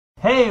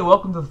Hey,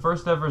 welcome to the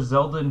first ever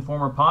Zelda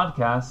Informer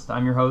Podcast.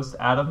 I'm your host,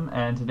 Adam,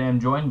 and today I'm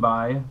joined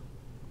by...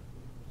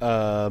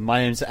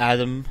 My name's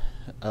Adam,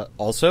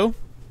 also.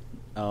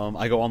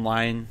 I go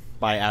online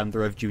by Adam the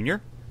Rev Jr.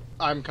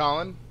 I'm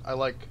Colin. I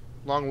like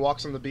long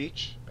walks on the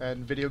beach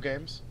and video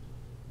games.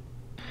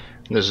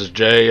 This is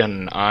Jay,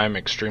 and I'm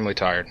extremely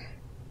tired.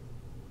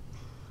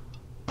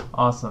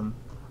 Awesome.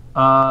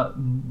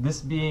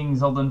 This being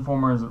Zelda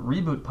Informer's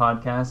reboot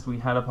podcast, we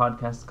had a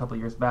podcast a couple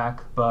years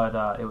back,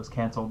 but it was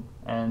canceled,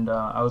 and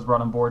I was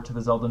brought on board to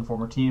the Zelda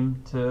Informer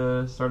team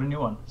to start a new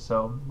one.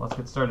 So let's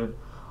get started.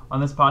 On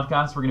this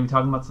podcast, we're going to be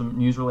talking about some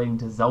news relating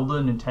to Zelda,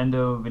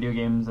 Nintendo, video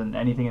games, and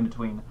anything in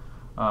between.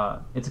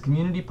 It's a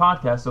community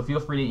podcast, so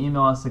feel free to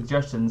email us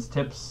suggestions,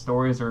 tips,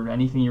 stories, or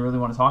anything you really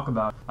want to talk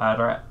about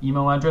at our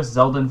email address,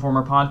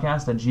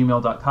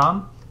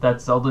 zeldainformerpodcast@gmail.com.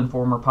 That's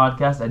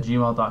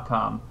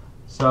zeldainformerpodcast@gmail.com.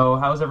 So,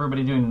 how's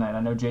everybody doing tonight?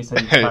 I know Jay said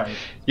he's tired.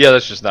 Yeah,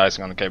 that's just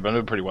icing on the cake, but I'm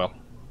doing pretty well.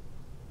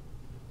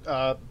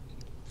 Papa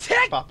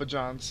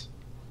John's.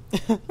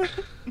 Okay.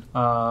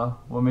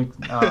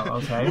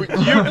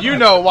 You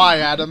know why,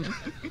 Adam.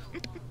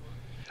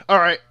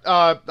 Alright,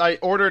 I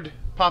ordered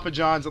Papa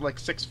John's at like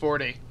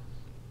 6:40,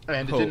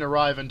 and it didn't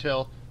arrive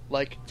until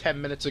like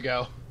 10 minutes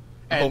ago.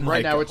 And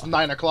right now it's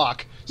 9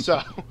 o'clock, so...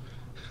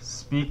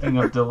 Speaking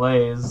of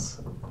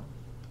delays,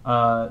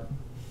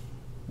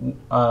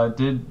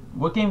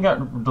 what game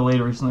got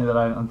delayed recently that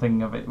I'm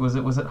thinking of? Was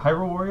it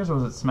Hyrule Warriors or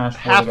was it Smash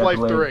 4? Half-Life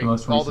that got 3,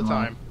 most all the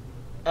recently?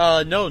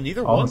 time. No,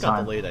 neither All one the got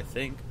time. delayed, I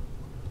think.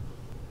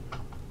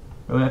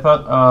 Really, I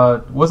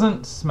thought,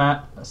 wasn't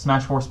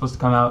Smash 4 supposed to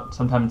come out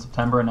sometime in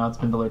September, and now it's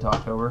been delayed to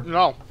October?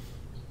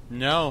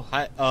 No,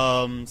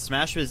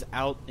 Smash is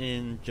out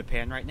in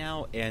Japan right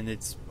now, and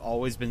it's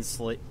always been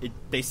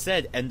they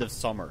said end of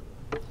summer,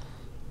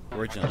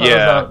 originally.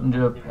 I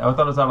thought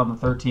it was out on the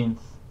 13th.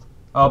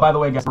 Oh, by the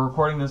way, guys, we're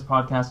recording this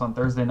podcast on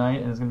Thursday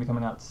night, and it's going to be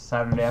coming out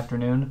Saturday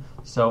afternoon,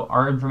 so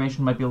our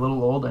information might be a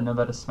little old. I know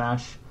that a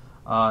Smash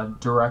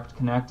Direct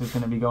Connect is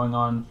going to be going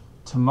on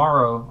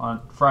tomorrow, on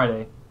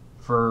Friday,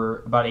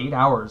 for about 8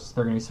 hours.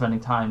 They're going to be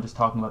spending time just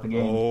talking about the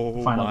game.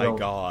 Oh Final my build.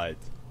 god.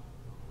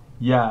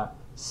 Yeah.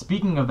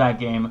 Speaking of that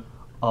game,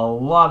 a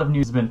lot of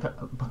news has been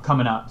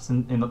coming out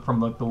from the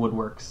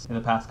woodworks in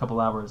the past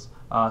couple hours.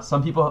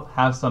 Some people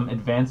have some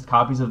advanced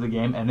copies of the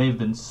game, and they've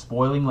been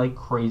spoiling like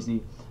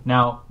crazy.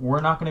 Now,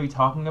 we're not going to be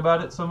talking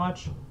about it so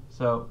much,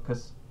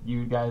 because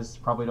you guys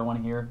probably don't want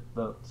to hear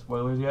the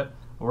spoilers yet,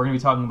 but we're going to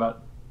be talking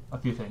about a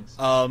few things.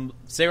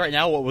 Say right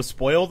now what was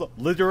spoiled?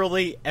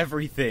 Literally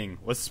everything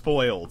was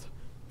spoiled.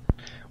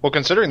 Well,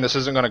 considering this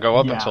isn't going to go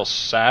up until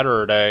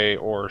Saturday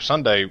or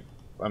Sunday,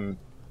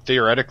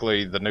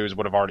 theoretically the news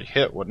would have already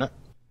hit, wouldn't it?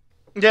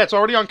 Yeah, it's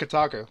already on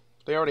Kotaku.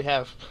 They already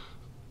have.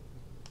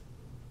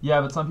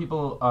 Yeah, but some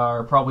people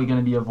are probably going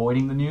to be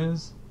avoiding the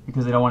news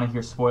because they don't want to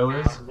hear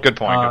spoilers. Good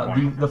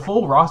point. The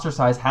full roster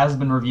size has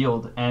been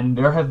revealed, and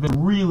there have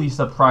been really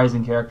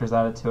surprising characters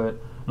added to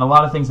it. And a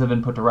lot of things have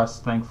been put to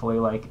rest, thankfully,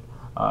 like,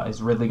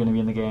 is Ridley going to be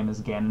in the game?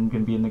 Is Ganon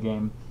going to be in the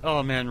game?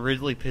 Oh man,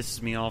 Ridley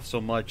pisses me off so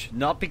much.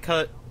 Not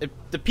because...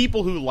 the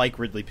people who like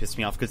Ridley piss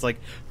me off, because, like,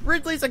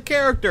 Ridley's a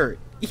character!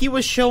 He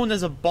was shown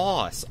as a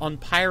boss on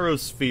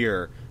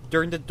Pyrosphere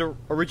during the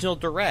original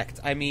Direct.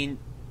 I mean...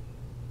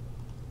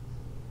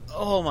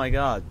 Oh my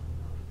god.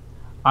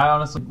 I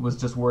honestly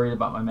was just worried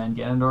about my man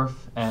Ganondorf,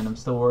 and I'm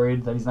still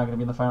worried that he's not going to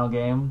be in the final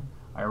game.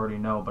 I already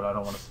know, but I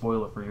don't want to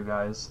spoil it for you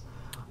guys.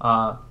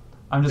 I'm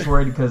just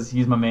worried because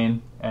he's my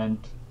main, and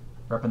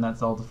repping that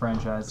Zelda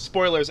franchise.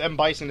 Spoilers, M.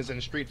 Bison is in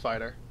Street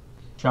Fighter.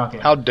 Shocking.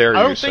 How dare you,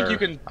 I don't sir? think you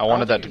can. I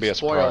wanted that to be a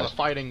spoil surprise. a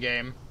fighting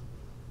game.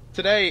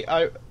 Today,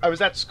 I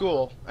was at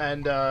school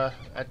and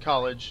at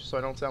college, so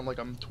I don't sound like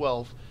I'm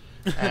 12.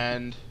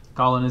 And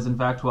Colin is in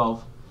fact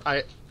 12.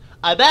 I'm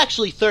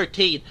actually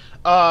 13.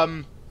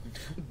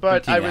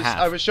 But 13 and a half.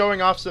 I was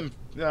showing off some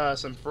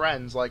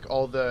friends, like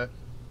all the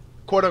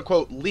quote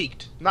unquote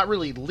leaked, not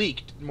really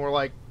leaked, more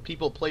like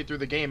people played through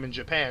the game in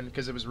Japan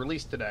because it was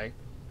released today.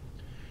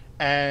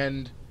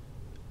 And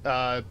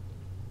my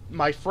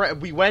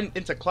friend, we went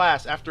into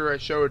class after I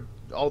showed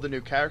all the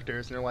new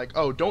characters, and they're like,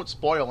 "Oh, don't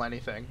spoil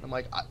anything." I'm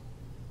like,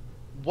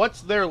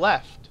 "What's there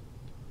left?"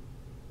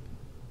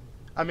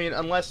 I mean,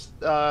 unless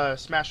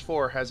Smash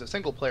 4 has a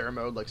single-player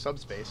mode like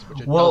Subspace,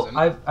 which it doesn't. Well,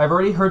 I've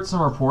already heard some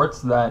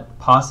reports that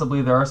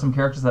possibly there are some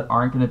characters that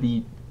aren't going to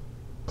be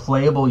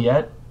playable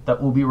yet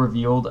that will be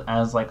revealed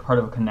as like part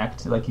of a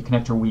Connect, like you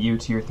connect your Wii U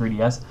to your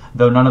 3DS,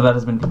 though none of that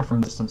has been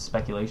confirmed. Just some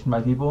speculation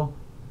by people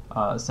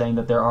saying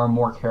that there are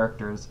more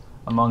characters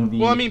among the...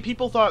 Well, I mean,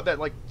 people thought that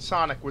like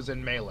Sonic was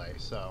in Melee,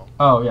 so...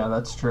 Oh, yeah,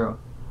 that's true.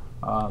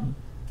 But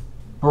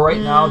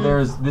right now,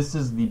 this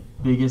is the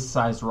biggest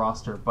sized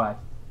roster by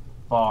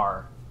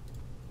far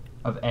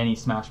of any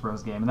Smash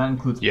Bros. Game, and that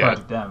includes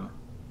Project M.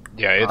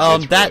 Yeah,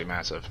 it's really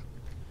massive.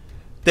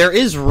 There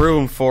is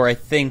room for, I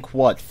think,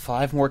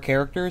 5 more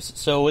characters?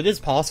 So it is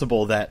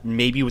possible that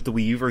maybe with the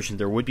Wii U version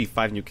there would be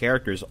 5 new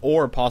characters,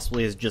 or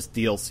possibly as just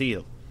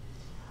DLC.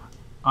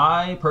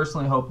 I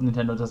personally hope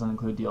Nintendo doesn't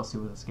include DLC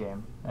with this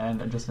game,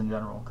 and just in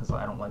general, because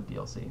I don't like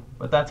DLC.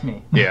 But that's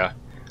me. Yeah.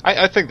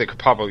 I think they could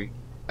probably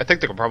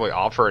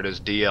offer it as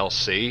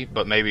DLC,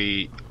 but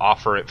maybe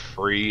offer it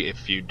free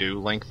if you do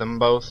link them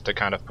both to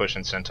kind of push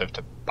incentive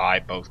to buy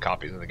both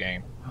copies of the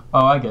game.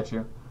 Oh, I get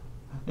you.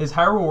 Is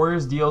Hyrule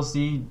Warriors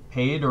DLC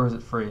paid or is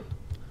it free?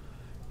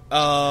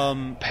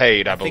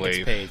 Paid, I believe. think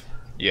it's paid.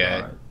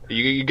 Yeah. Right.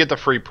 You get the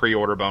free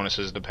pre-order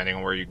bonuses depending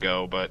on where you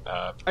go, but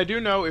I do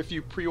know if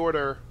you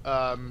pre-order,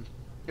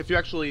 if you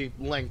actually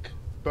link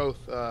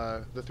both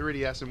the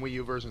 3DS and Wii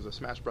U versions of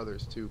Smash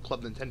Brothers to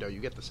Club Nintendo, you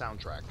get the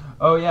soundtrack.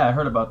 Oh yeah, I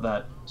heard about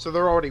that. So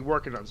they're already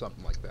working on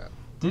something like that.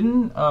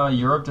 Didn't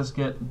Europe just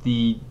get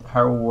the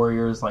Hyrule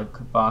Warriors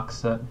box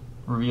set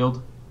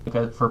revealed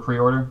for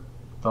pre-order?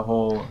 The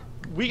whole.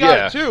 We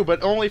got it too,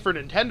 but only for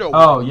Nintendo.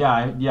 Oh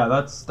yeah,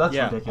 that's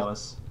Yeah.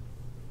 ridiculous.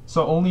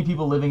 So only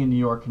people living in New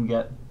York can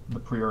get the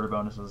pre-order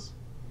bonuses.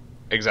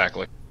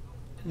 exactly.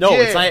 No,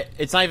 Yeah.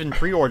 it's not even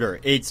pre-order.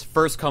 It's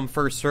first come,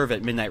 first serve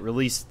at midnight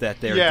release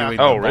that they're Yeah. doing.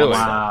 Oh, the really? box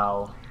set.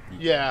 Wow,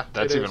 Yeah,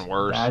 That's it is. even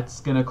worse.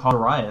 that's gonna cause a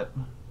riot.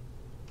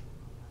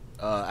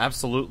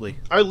 Absolutely.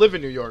 I live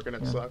in New York and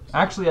it sucks.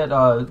 Actually, at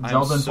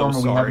Zelda so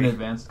Informer, we have sorry. an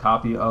advanced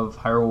copy of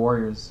Hyrule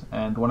Warriors,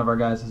 and one of our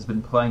guys has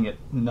been playing it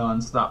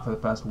non-stop for the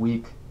past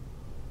week.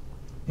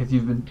 If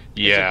you've been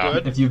Yeah.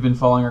 good? if you've been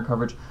following our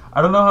coverage,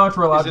 I don't know how much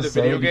we're allowed Is it to a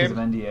say video because game?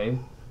 of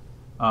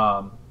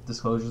NDA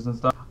disclosures and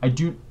stuff. I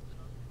do.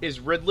 Is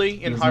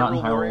Ridley in It's not in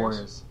Hyrule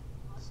Warriors?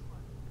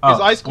 Oh, Is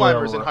Ice spoiler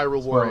Climbers in alert,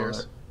 Hyrule spoiler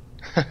Warriors?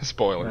 alert.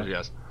 Spoilers, Yeah.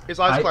 yes. Is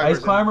Ice Climbers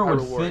Ice Climber in would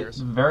Hyrule fit Warriors?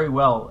 very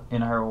well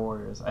in Hyrule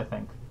Warriors, I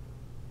think.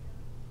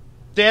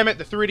 Damn it,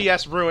 the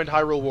 3DS ruined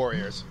Hyrule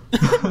Warriors.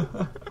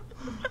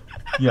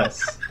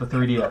 Yes, the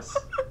 3DS.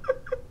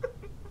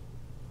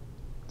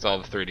 It's all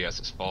the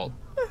 3DS's fault.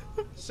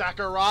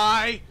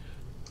 Sakurai!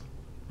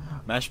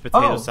 Mashed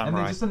potato Oh, and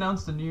samurai. they just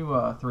announced a new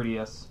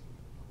 3DS.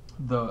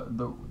 The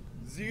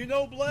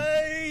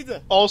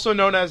Xenoblade. Also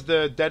known as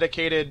the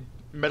dedicated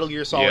Metal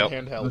Gear Solid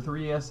Yep. handheld. The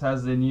 3DS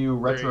has a new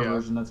retro you go.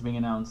 version that's being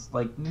announced.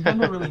 Like,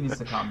 Nintendo really needs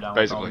to calm down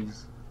with all Basically.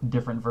 these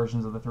different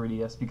versions of the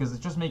 3DS because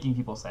it's just making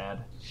people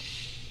sad.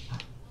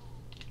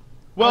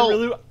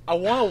 Well, I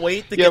want to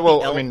wait to Yeah, get well,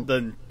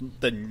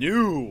 the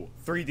new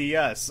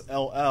 3DS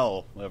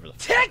LL, whatever the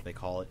fuck they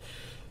call it.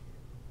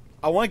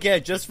 I want to get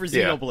it just for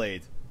Yeah.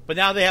 Xenoblade. But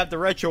now they have the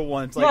retro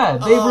one. It's like, Yeah,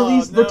 they oh,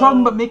 released. no. They're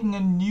talking about making a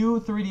new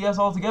 3DS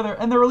altogether,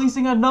 and they're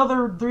releasing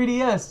another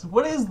 3DS.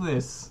 What is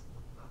this?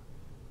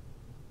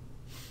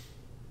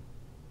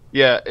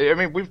 Yeah, I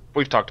mean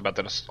we've talked about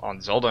this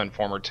on Zelda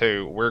Informer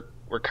too. We're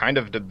kind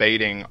of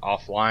debating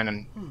offline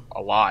and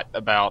a lot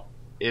about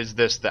is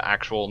this the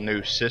actual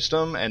new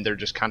system, and they're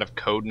just kind of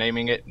code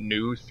naming it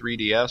new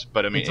 3DS.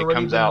 But I mean, It's it already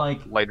comes been,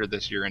 out later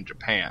this year in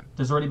Japan.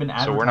 There's already been So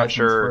advertisements we're not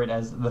sure- for it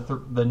as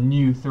the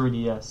new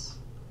 3DS.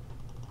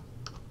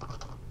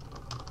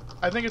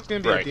 I think it's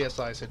going to be Right. a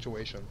DSi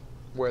situation.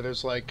 Where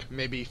there's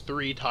maybe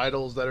 3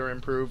 titles that are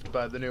improved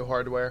by the new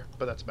hardware,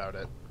 but that's about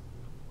it.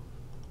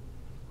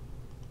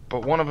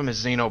 But one of them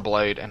is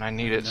Xenoblade, and I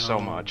need it so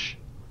No. much.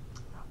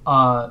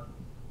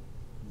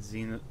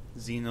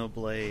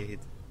 Xenoblade.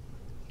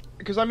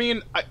 Because, I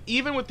mean,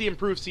 even with the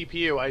improved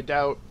CPU, I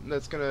doubt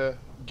that's going to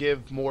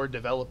give more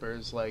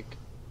developers,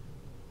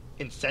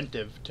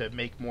 incentive to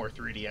make more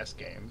 3DS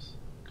games.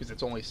 Because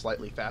it's only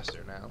slightly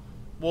faster now.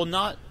 Well,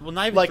 not even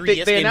Like,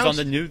 3DS they games announced-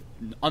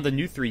 on the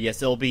new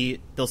 3DS.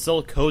 They'll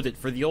still code it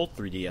for the old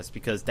 3DS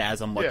because that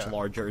has a much Yeah.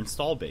 larger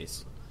install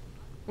base.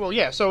 Well,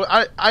 yeah, so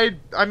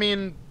I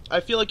mean, I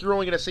feel like you're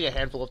only going to see a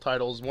handful of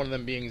titles, one of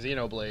them being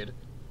Xenoblade.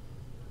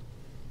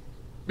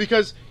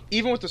 Because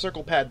even with the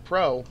Circle Pad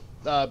Pro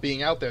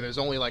being out there, there's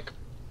only,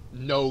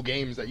 no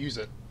games that use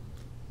it.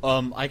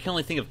 I can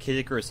only think of Kid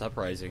Icarus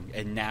Uprising,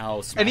 and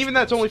now Smash And even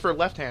that's Bros. only for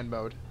left-hand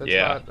mode. That's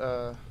Yeah.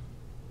 not,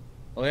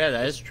 Oh yeah,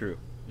 that is true,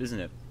 isn't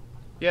it?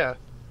 yeah.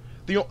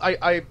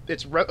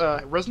 It's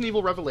Resident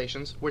Evil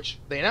Revelations, which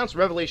they announced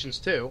Revelations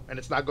 2, and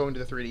it's not going to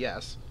the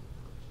 3DS.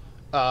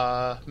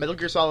 Metal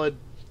Gear Solid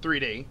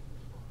 3D.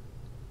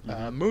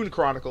 Moon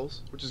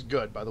Chronicles, which is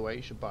good, by the way,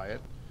 you should buy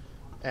it.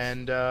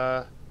 And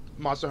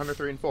Monster Hunter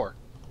 3 and 4.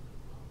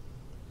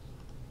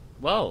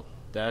 Well,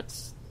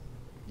 that's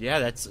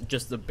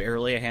just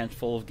barely a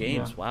handful of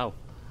games. Yeah. Wow.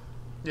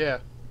 Yeah.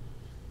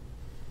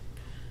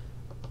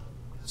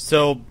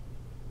 So,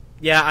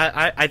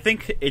 yeah, I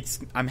think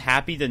I'm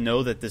happy to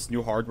know that this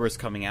new hardware is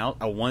coming out.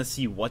 I want to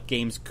see what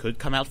games could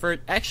come out for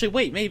it. Actually,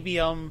 wait, maybe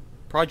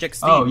Project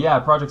Steam. Oh yeah,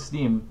 Project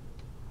Steam.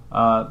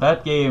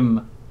 That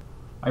game,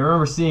 I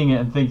remember seeing it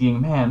and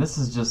thinking, man, this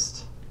is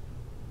just.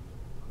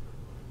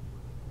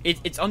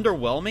 It's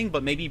underwhelming,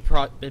 but maybe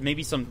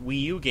some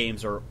Wii U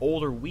games or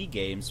older Wii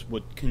games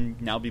can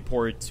now be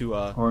ported to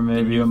Or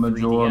maybe the a new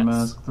Majora 3DS.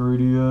 Mask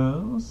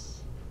 3DS.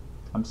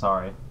 I'm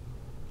sorry.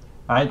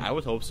 I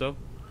would hope so.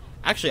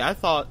 Actually, I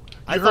thought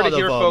You heard it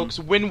here, folks.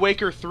 Wind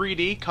Waker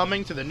 3D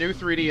coming to the new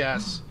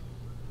 3DS.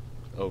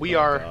 Oh, We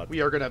God.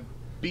 are gonna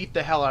beat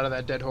the hell out of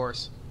that dead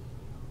horse.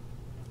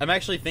 I'm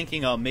actually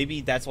thinking maybe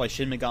that's why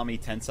Shin Megami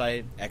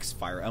Tensei X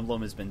Fire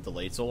Emblem has been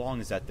delayed so long,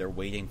 is that they're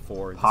waiting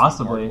for this new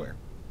Possibly. hardware.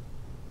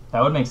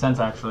 That would make sense,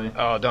 actually.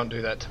 Oh, don't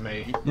do that to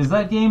me. Is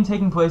that game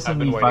taking place I've in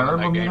been the waiting Fire on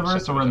that Emblem game universe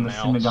since it or was in the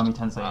Shin Megami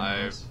announced. Tensei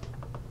universe?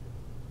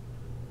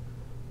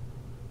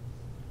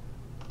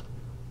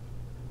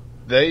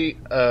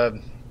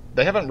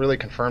 They haven't really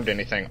confirmed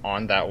anything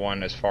on that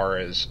one as far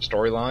as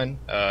storyline.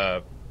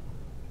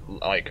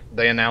 Like,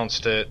 they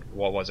announced it,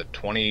 what was it,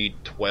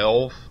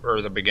 2012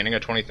 or the beginning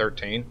of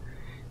 2013,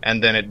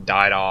 and then it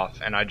died off,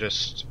 and I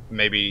just,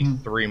 maybe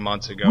 3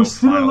 months ago, We're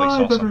still finally alive, saw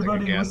something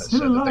everybody. again We're that still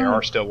said that they alive.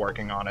 are still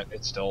working on it.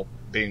 It's still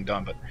being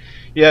done, but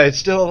yeah, it's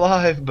still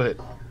alive, but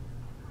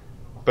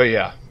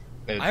yeah.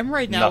 I'm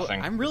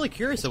nothing. I'm really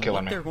curious It's of killing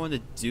what me. they're going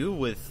to do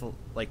with,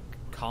 like,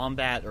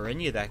 combat or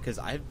any of that, because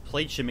I've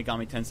played Shin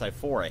Megami Tensei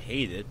 4. I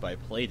hate it, but I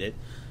played it.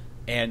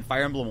 And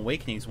Fire Emblem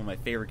Awakening is one of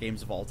my favorite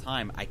games of all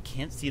time. I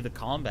can't see the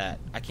combat.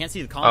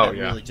 Oh,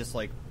 yeah. Really just,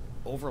 like,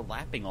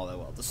 overlapping all that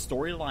well. The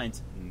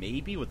storylines,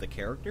 maybe, with the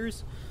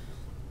characters.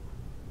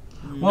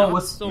 Well, not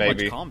with- so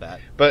Maybe. much combat.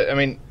 But I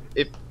mean,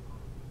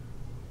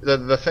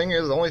 the thing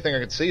is, the only thing I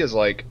could see is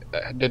like,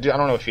 I don't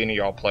know if any of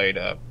y'all played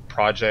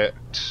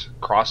Project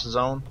Cross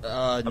Zone.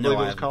 No, believe it was I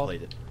haven't called.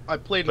 played it. I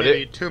played But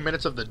maybe 2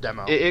 minutes of the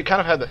demo. It kind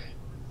of had the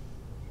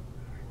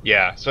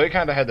so it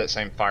kind of had that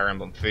same Fire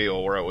Emblem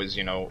feel where it was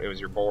it was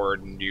your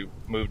board and you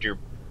moved your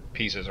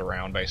pieces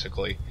around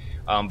basically.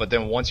 But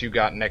then once you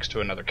got next to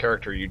another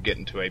character, you'd get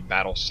into a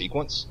battle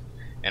sequence.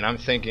 And I'm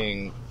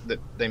thinking that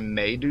they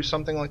may do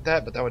something like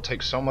that, but that would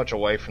take so much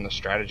away from the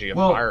strategy of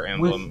Well, Fire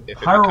Emblem with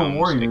if it Hyrule becomes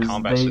Warriors, a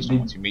combat they- system they-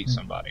 once you meet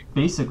somebody.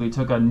 Basically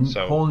took a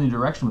So- whole new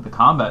direction with the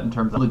combat in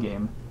terms of the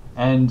game,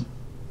 and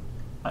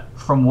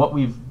from what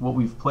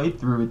we've played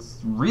through, it's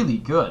really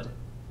good.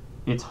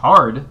 It's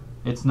hard.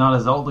 It's not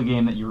a Zelda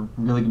game that you're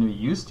really going to be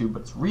used to,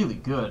 but it's really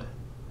good.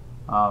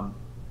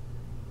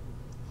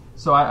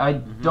 So I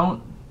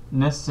don't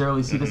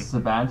necessarily see this as a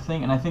bad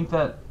thing, and I think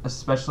that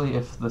especially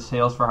if the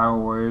sales for Hyrule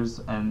Warriors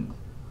and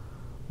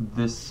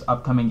this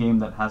upcoming game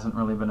that hasn't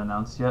really been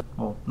announced yet,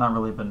 well, not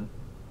really been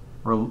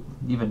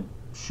even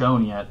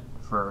shown yet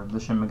for the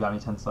Shin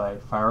Megami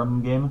Tensei Fire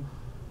Emblem game,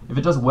 if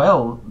it does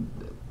well,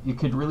 it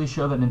could really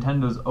show that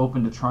Nintendo's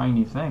open to trying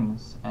new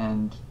things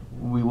and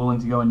will be willing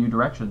to go in new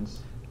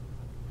directions.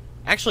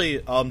 Actually,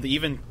 to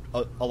even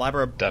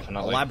elaborate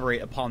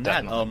upon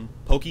that, Definitely.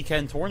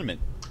 Pokéken Tournament.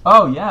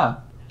 Oh yeah,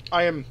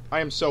 I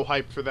am so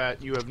hyped for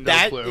that. You have no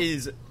That clue.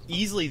 is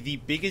easily the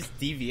biggest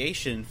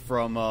deviation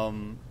from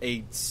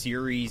a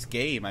series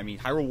game. I mean,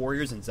 Hyrule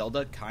Warriors and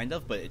Zelda, kind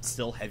of, but it's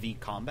still heavy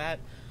combat.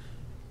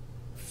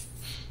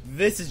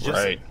 This is just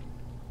Right.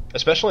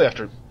 Especially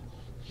after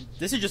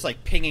this is just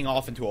like pinging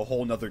off into a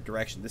whole nother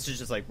direction. This is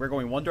just like we're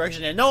going one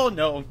direction and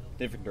no,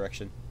 different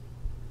direction.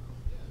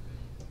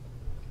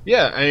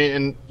 Yeah, I mean,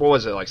 and what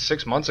was it, like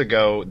 6 months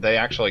ago, they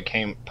actually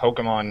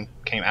Pokemon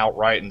came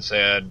outright and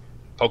said,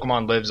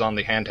 Pokemon lives on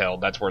the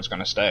handheld, that's where it's going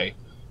to stay.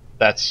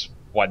 That's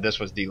why this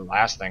was the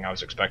last thing I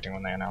was expecting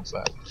when they announced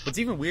that. What's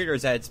even weirder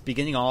is that it's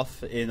beginning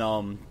off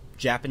in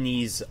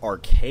Japanese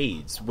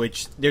arcades,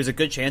 which there's a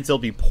good chance it'll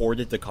be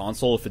ported to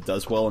console if it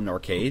does well in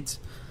arcades.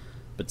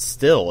 But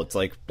still, it's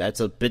like that's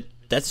a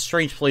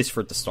strange place for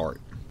it to start.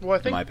 Well,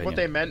 I in my think what opinion.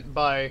 they meant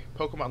by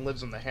Pokemon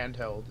lives on the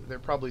handheld, they're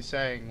probably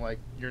saying, like,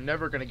 you're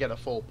never going to get a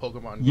full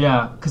Pokemon game.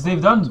 yeah, because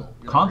they've done You're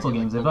not console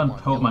gonna games. get, They've like, done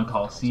Pokemon Pokemon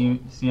Yellow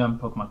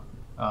Coliseum,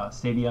 Pokemon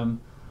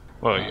Stadium.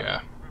 Well,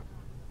 yeah.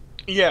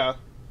 Yeah.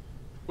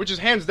 Which is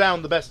hands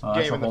down the best Oh,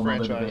 that's game a in the whole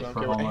nother franchise. debate I don't for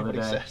a care what whole nother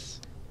anybody day.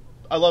 says.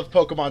 I love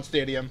Pokemon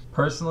Stadium.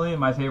 Personally,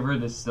 my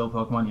favorite is still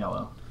Pokemon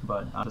Yellow,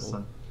 but I'm just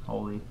a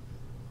wholly.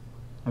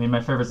 I mean,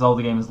 my favorite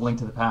Zelda game is Link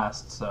to the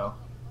Past, so.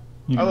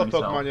 You I know love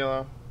yourself. Pokemon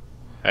Yellow.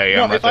 Hey,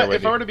 No, I'm right if there I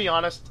with were you. to be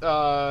honest,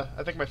 I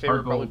think my favorite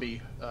would probably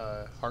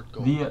Gold. be Heart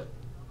Gold.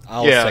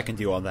 I'll Yeah. second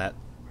you on that.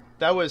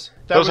 that was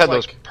Those had like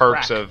those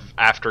perks crack. of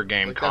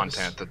after-game Like, that was-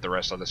 content that the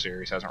rest of the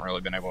series hasn't really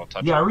been able to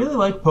touch Yeah, I on. really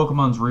like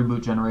Pokemon's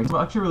reboot generation.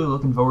 I'm actually really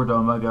looking forward to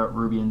Omega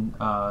Ruby and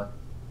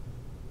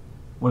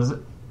what is it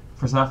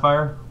for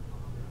Sapphire?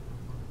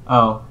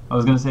 Oh, I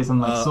was gonna say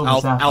something like Silver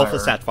Sapphire, Alpha or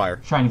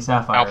Sapphire. Shiny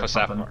Sapphire, Alpha or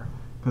something. Sapphire.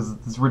 Because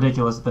it's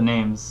ridiculous with the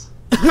names.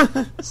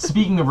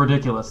 Speaking of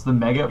ridiculous, the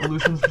Mega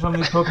Evolutions for some of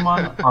these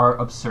Pokemon are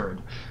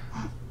absurd.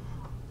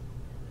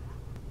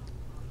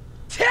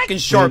 Fucking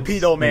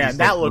Sharpedo, They man, just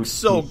that look looks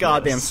so ridiculous.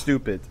 goddamn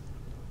stupid.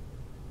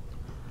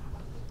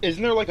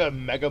 Isn't there like a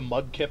Mega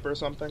Mudkip or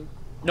something?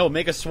 No,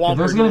 Mega If Swampert.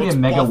 there's gonna be a looks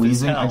Mega buff as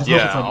Weezing, I hell. just Yeah,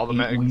 hope it's like all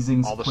the eight me-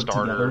 Weezings all the put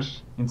starters.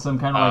 together in some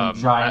kind of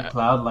like giant I-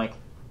 cloud. Like,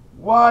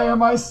 why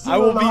am I still I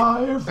will be-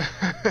 alive?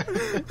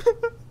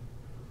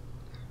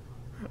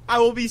 I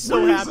will be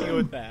so happy Weezing.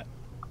 with that.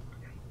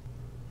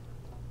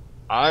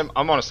 I'm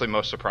honestly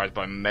most surprised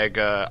by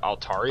Mega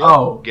Altaria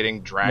Oh. getting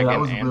Yeah, Dragon that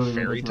was and really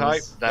Fairy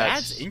ridiculous. type.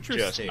 That's Just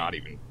interesting. not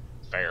even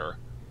fair.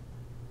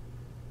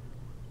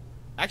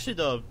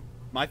 Actually,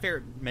 my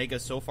favorite Mega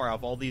so far out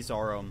of all these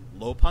are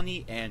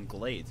Lopunny and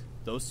Glade.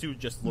 Those two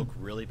just look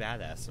really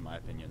badass, in my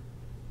opinion.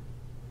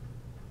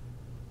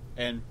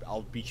 And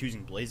I'll be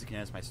choosing Blaziken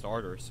as my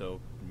starter, so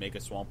Mega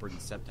Swampert and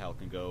Sceptile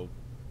can go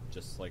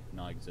just like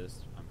not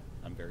exist.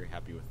 I'm very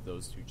happy with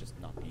those two just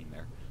not being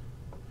there.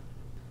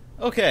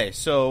 Okay,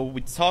 so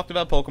we talked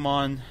about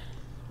Pokemon.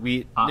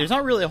 There's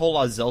not really a whole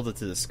lot of Zelda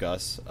to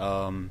discuss,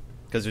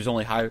 because there's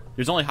only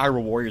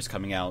Hyrule Warriors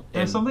coming out.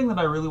 There's something that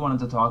I really wanted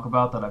to talk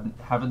about that I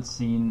haven't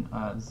seen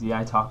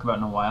ZI talk about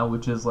in a while,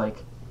 which is like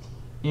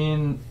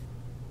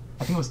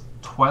I think it was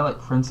Twilight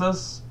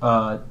Princess,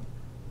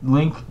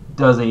 Link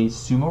does a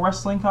sumo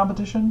wrestling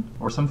competition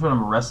or some sort of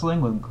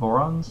wrestling with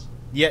Gorons.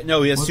 Yeah,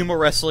 no, he has sumo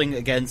wrestling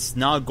against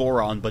not a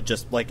Goron, but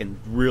just like a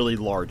really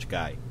large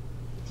guy.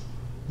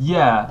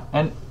 Yeah,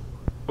 and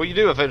well, you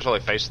do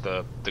eventually face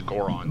the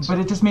Gorons. But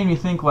it just made me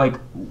think, like,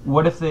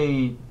 what if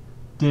they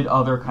did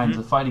other kinds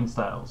of fighting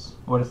styles?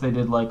 What if they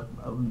did like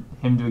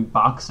him doing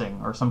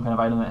boxing or some kind of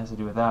item that has to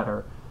do with that,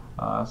 or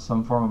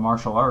some form of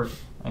martial art?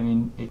 I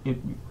mean,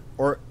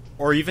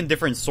 or even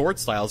different sword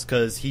styles,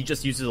 because he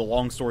just uses a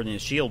long sword and a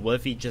shield. What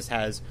if he just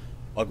has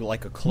a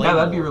claymore? Yeah,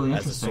 that'd be really as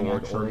interesting. A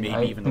sword, actually, or maybe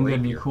I even think a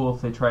that'd be cool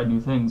if they tried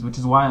new things. Which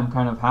is why I'm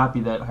kind of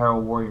happy that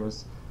Hyrule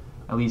Warriors,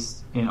 at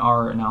least in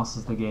our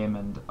analysis of the game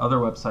and other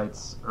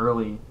websites'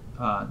 early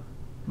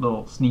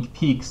little sneak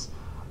peeks,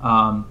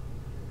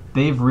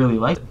 they've really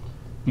liked it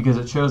because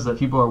it shows that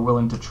people are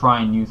willing to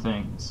try new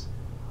things.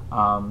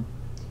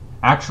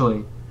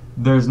 Actually,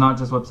 there's not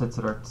just websites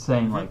that are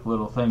saying like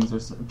little things.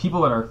 There's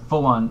people that are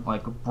full on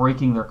like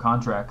breaking their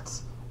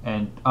contracts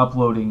and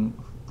uploading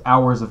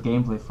hours of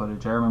gameplay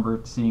footage. I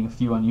remember seeing a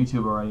few on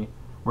YouTube already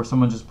where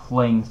someone's just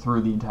playing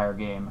through the entire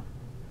game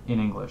in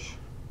English.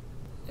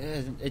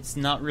 It's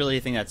not really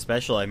anything that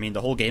special. I mean,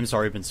 the whole game's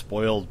already been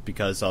spoiled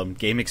because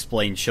Game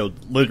Explain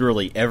showed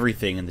literally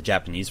everything in the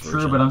Japanese version.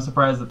 True, but I'm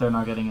surprised that they're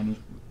not getting any.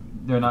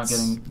 They're not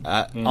getting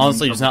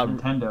honestly, it's not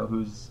Nintendo,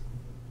 who's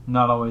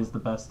not always the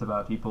best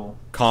about people.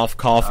 Cough,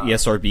 cough.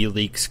 ESRB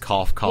leaks.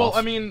 Cough, cough. Well,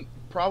 I mean,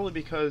 probably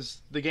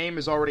because the game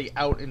is already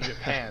out in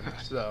Japan,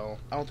 so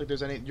I don't think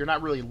there's any. You're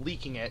not really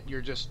leaking it.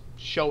 You're just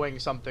showing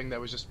something that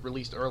was just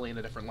released early in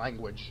a different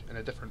language in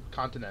a different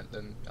continent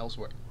than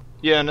elsewhere.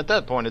 Yeah, and at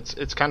that point,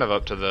 it's kind of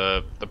up to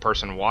the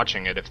person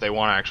watching it. If they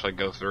want to actually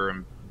go through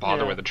and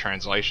bother with the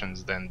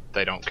translations, then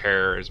they don't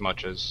care as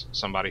much as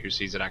somebody who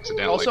sees it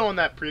accidentally. Also, on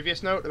that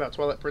previous note about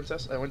Twilight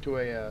Princess, I went to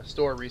a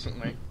store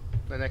recently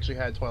and actually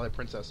had Twilight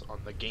Princess on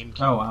the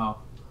GameCube. Oh, wow.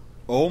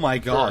 Oh my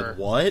god,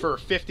 what? For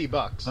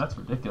 $50. That's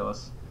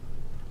ridiculous.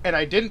 And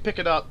I didn't pick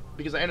it up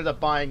because I ended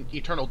up buying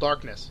Eternal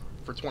Darkness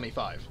for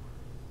 $25.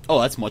 Oh,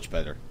 that's much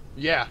better.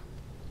 Yeah.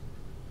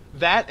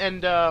 That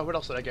and, what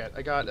else did I get?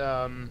 I got,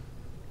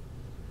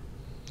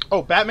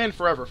 Batman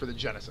Forever for the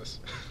Genesis.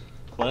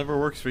 Whatever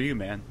works for you,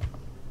 man.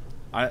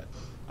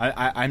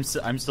 I'm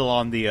still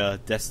on the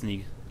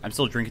Destiny. I'm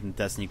still drinking the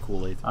Destiny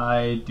Kool-Aid.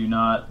 I do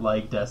not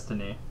like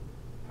Destiny.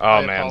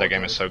 Oh man, that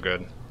game is so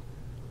good.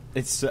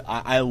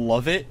 I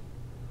love it.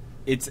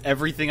 It's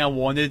everything I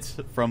wanted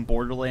from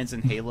Borderlands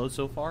and Halo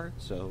so far,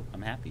 so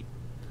I'm happy.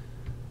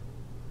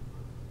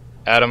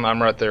 Adam,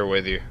 I'm right there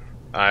with you.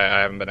 I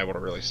haven't been able to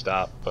really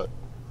stop, but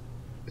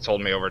it's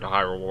holding me over to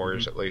Hyrule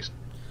Warriors at least.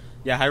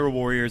 Yeah, Hyrule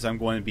Warriors, I'm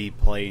going to be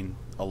playing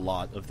a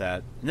lot of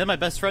that. And then my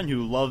best friend,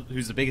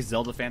 who's the biggest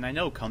Zelda fan I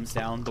know, comes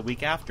down the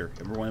week after,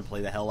 and we're going to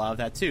play the hell out of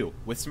that too,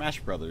 with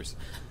Smash Brothers.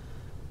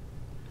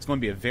 It's going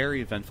to be a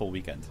very eventful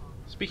weekend.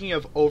 Speaking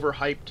of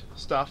overhyped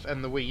stuff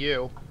and the Wii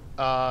U,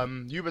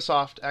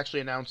 Ubisoft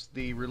actually announced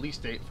the release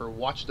date for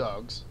Watch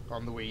Dogs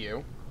on the Wii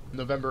U,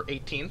 November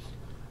 18th.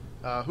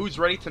 Who's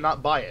ready to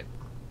not buy it?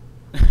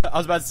 I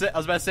was about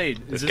to say,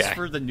 is this guy.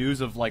 for the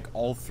news of like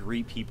all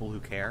three people who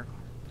care?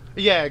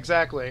 Yeah,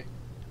 exactly.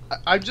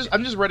 I'm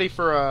just ready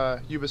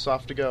for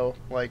Ubisoft to go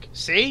like,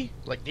 see,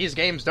 like these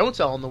games don't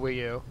sell on the Wii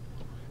U,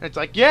 and it's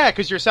like, yeah,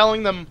 because you're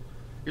selling them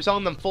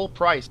full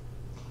price.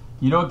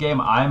 You know what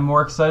game I'm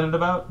more excited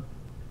about?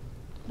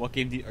 What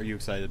game are you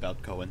excited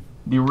about, Cohen?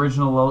 The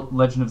original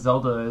Legend of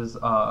Zelda is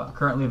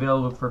currently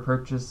available for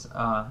purchase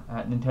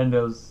at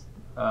Nintendo's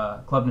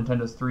Club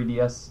Nintendo's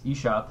 3DS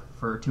eShop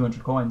for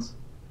 200 coins.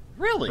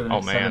 Really? For the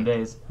next 7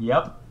 days.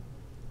 Yep.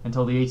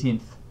 Until the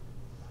 18th.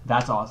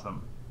 That's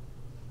awesome.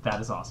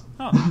 That is awesome.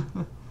 Huh.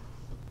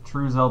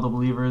 True Zelda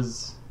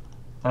believers,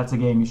 that's a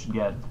game you should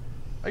get.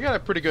 I got a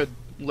pretty good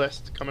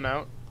list coming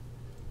out.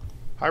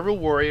 Hyrule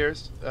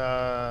Warriors,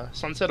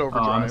 Sunset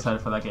Overdrive. Oh, I'm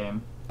excited for that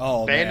game.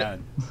 Oh,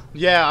 man.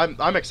 Yeah,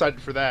 I'm excited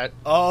for that.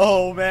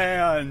 Oh,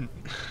 man.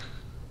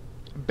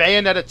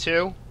 Bayonetta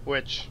 2,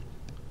 which...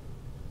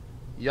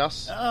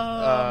 Yes.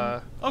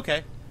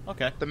 Okay.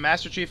 The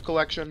Master Chief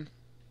Collection,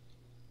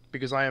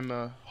 because I am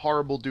a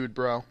horrible dude,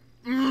 bro.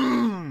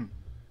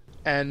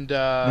 And,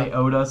 They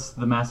owed us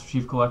the Master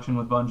Chief Collection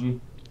with Bungie.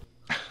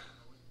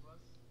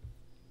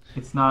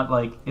 It's not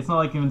like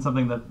even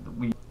something that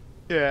we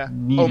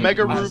needed.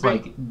 Omega It's just Ruby.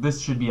 like,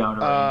 this should be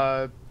out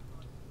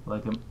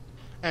already.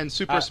 And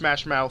Super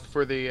Smash Mouth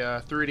for the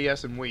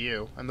 3DS and Wii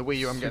U. And the Wii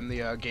U, I'm getting the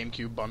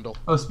GameCube bundle.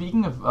 Oh,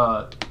 speaking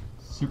of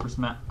Super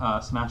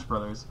Smash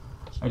Brothers,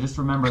 I just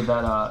remembered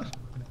that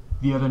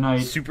the other night...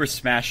 Super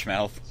Smash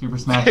Mouth. Super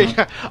Smash Mouth.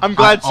 Yeah, I'm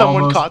glad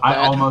someone caught that.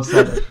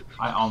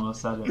 I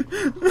almost said it.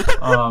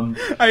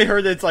 I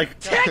heard it's like...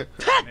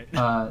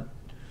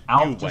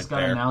 Alf just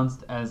got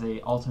announced as a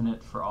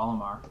alternate for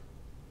Olimar.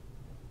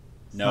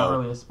 It's not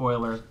really a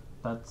spoiler.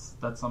 That's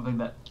something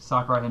that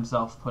Sakurai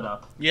himself put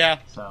up. Yeah.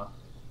 So,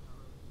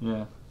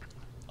 yeah.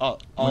 Oh,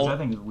 Which I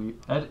think is weird.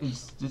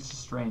 It's just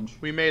strange.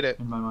 We made it.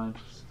 In my mind.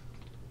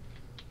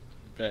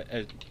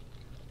 I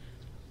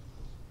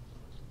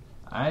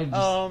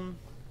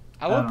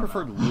would have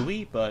preferred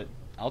Louis, but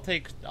I'll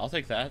take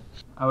that.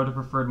 I would have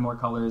preferred more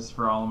colors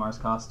for Olimar's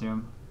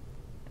costume.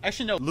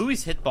 Actually, no.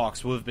 Louis'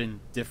 hitbox would have been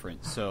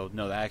different, so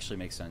no, that actually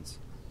makes sense.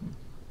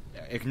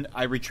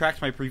 I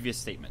retract my previous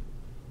statement.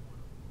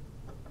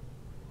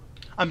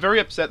 I'm very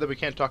upset that we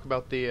can't talk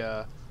about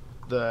the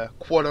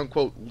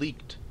quote-unquote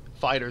leaked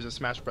fighters of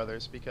Smash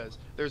Brothers, because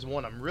there's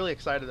one I'm really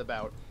excited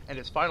about, and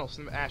his final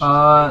Smash is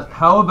amazing.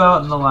 How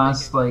about in the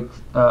last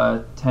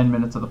 10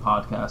 minutes of the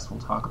podcast we'll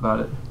talk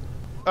about it?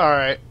 All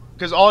right,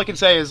 because all I can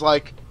say is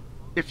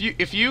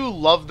if you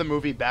love the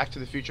movie Back to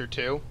the Future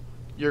 2,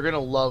 you're gonna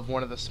love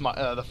one of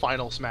the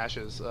final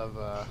smashes of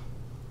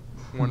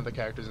one of the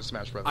characters in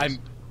Smash Brothers.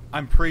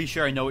 I'm pretty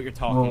sure I know what you're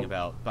talking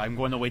about, but I'm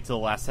going to wait till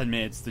the last 10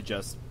 minutes to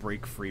just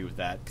break free with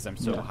that because I'm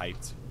so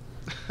hyped.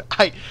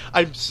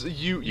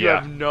 You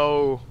have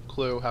no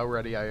clue how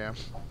ready I am.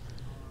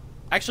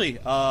 Actually,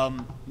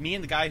 me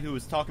and the guy who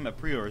was talking about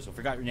pre-orders, I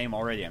forgot your name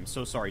already. I'm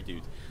so sorry,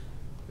 dude.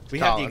 We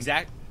have the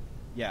exact...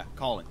 Yeah,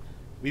 Colin.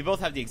 We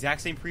both have the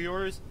exact same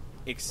pre-orders,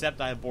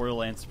 except I have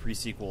Borderlands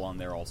pre-sequel on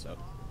there also.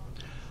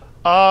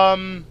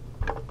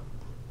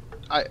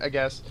 I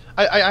guess.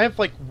 I have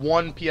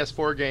one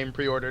PS4 game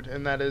pre-ordered,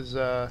 and that is...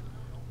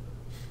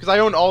 because I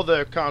own all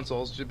the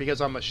consoles, because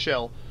I'm a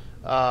shill.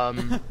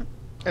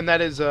 And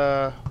that is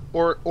Order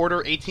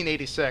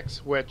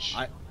 1886, which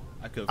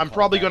I'm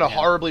probably going to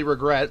horribly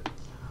regret,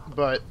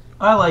 but...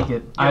 I like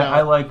it. I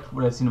like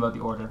what I've seen about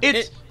the Order.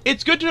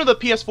 It's good to know the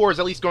PS4 is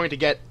at least going to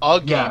get a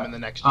game in the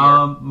next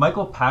year.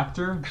 Michael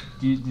Pachter,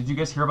 did you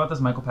guys hear about this?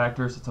 Michael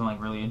Pachter said some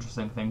really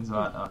interesting things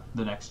about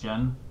the next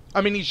gen. I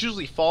mean, he's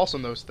usually false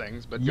on those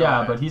things, but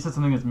yeah, but he said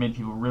something that's made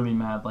people really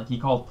mad. He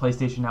called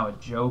PlayStation now a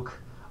joke.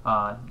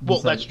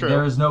 That's true.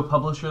 There is no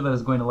publisher that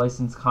is going to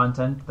license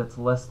content that's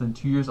less than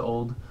 2 years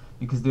old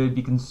because they would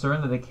be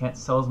concerned that they can't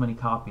sell as many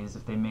copies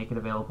if they make it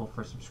available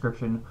for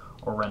subscription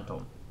or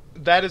rental.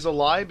 That is a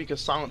lie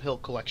because Silent Hill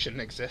Collection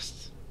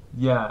exists.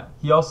 Yeah,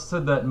 he also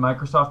said that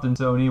Microsoft and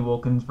Sony will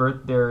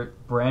convert their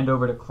brand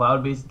over to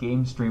cloud-based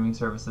game streaming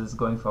services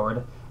going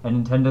forward,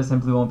 and Nintendo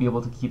simply won't be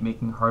able to keep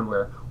making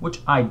hardware, which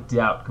I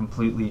doubt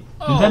completely.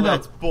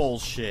 That's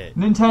bullshit.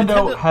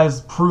 Nintendo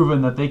has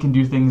proven that they can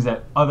do things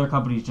that other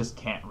companies just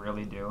can't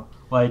really do.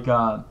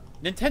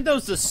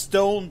 Nintendo's the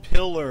stone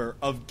pillar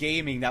of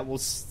gaming that will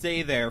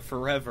stay there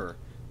forever.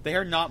 They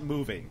are not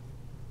moving.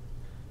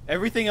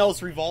 Everything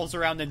else revolves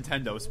around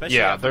Nintendo, especially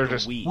after the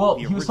Wii. Well,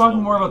 he was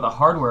talking more about the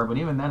hardware, but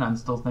even then I'm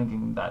still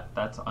thinking that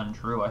that's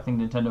untrue. I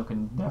think Nintendo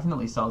can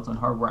definitely sell its own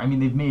hardware. I mean,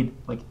 they've made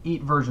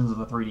 8 versions of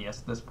the 3DS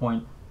at this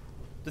point.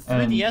 The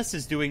 3DS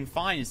is doing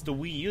fine. It's the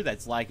Wii U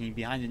that's lagging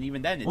behind, and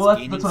even then, it's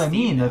gaining that's what I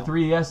mean. The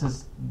 3DS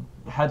has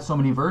had so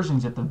many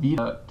versions, yet the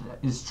Vita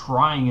is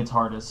trying its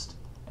hardest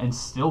and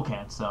still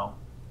can't sell.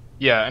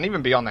 Yeah, and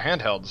even beyond the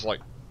handhelds,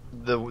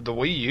 the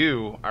Wii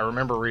U, I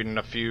remember reading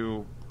a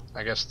few...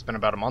 I guess it's been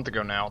about a month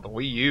ago now. The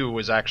Wii U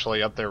was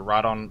actually up there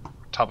right on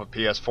top of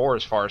PS4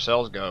 as far as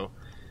sales go,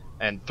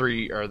 and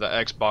the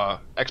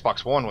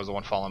Xbox One was the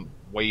one falling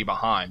way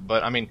behind.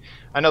 But I mean,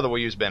 I know the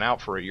Wii U's been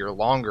out for a year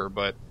longer,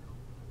 but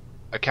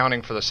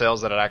accounting for the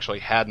sales that it actually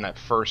had in that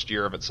first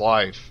year of its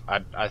life,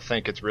 I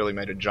think it's really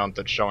made a jump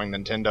that's showing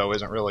Nintendo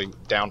isn't really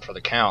down for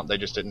the count. They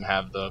just didn't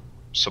have the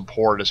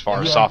support as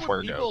far as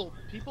software goes.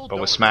 But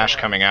with Smash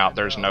coming out,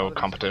 there's no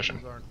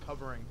competition.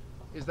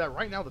 Is that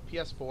right now the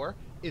PS4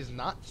 is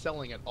not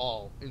selling at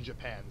all in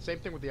Japan. Same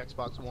thing with the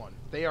Xbox One.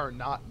 They are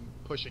not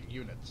pushing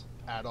units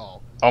at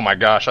all. Oh my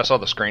gosh, I saw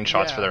the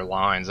screenshots for their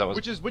lines. That was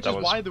which is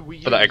why the Wii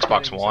U for the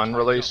Xbox One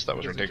release. That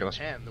was ridiculous.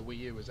 In Japan, the Wii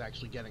U is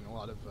actually getting a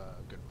lot of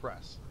good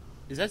press.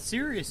 Is that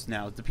serious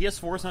now? The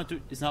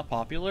PS4 is not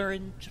popular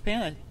in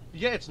Japan.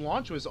 Yeah, its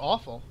launch was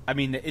awful. I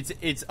mean,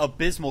 it's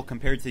abysmal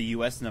compared to the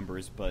US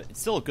numbers, but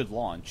it's still a good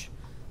launch.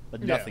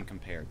 But nothing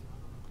compared.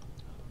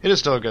 It is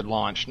still a good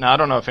launch. Now, I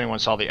don't know if anyone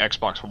saw the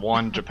Xbox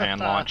One Japan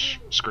launch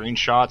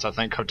screenshots. I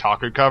think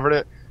Kotaku covered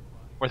it,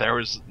 where there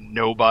was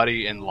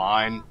nobody in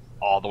line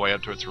all the way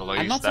up to its release.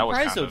 I'm not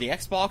surprised, though. The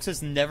Xbox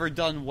has never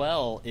done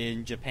well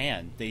in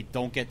Japan. They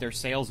don't get their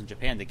sales in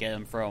Japan. They get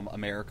them from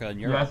America and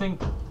Europe. Yeah,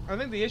 I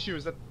think the issue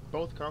is that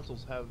both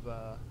consoles have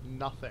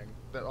nothing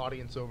that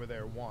audience over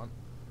there want.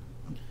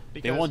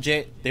 They want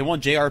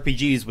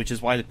JRPGs, which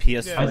is why the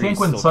PS4 I think is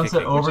when still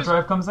Sunset kicking.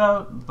 Overdrive comes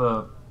out,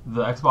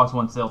 the Xbox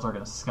One sales are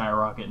going to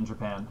skyrocket in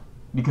Japan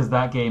because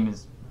that game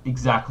is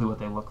exactly what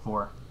they look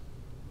for.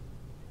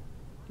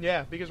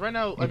 Yeah, because right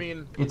now,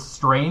 it's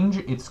strange,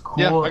 it's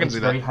cool, it's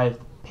very high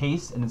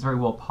paced, and it's very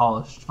well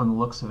polished from the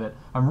looks of it.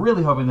 I'm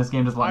really hoping this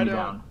game doesn't let me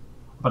down,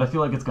 but I feel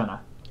like it's gonna.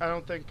 I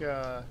don't think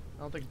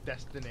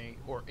Destiny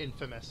or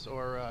Infamous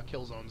or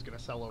Killzone's gonna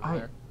sell over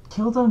there.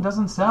 Killzone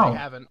doesn't sell. I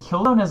haven't.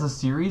 Killzone as a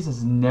series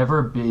has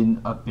never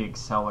been a big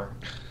seller.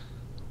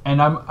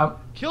 And I'm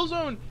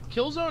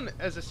Killzone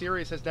as a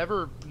series has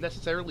never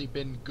necessarily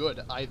been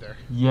good either.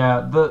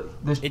 yeah,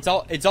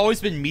 It's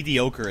always been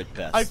mediocre at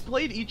best. I've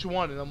played each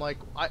one and I'm like,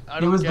 I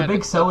don't it was get the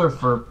big it. seller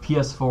for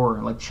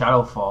PS4, like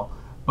Shadowfall.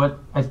 But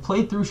I've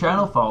played through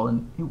Shadowfall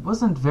and it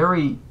wasn't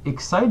very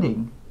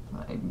exciting.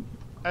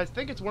 I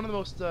think it's one of the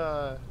most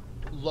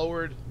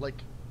lowered,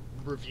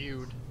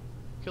 reviewed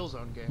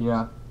Killzone games.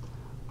 Yeah.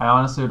 I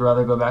honestly would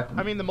rather go back to...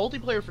 I mean, the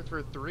multiplayer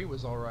for 3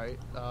 was alright.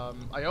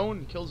 I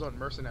own Killzone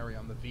Mercenary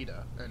on the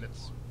Vita, and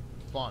it's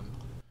fun.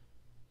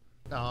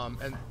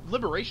 And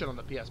Liberation on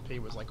the PSP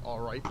was,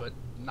 alright, but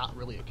not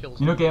really a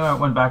Killzone. You know, a game I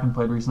went back and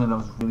played recently that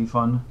was really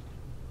fun.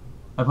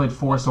 I played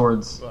Four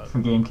Swords for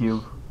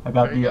GameCube.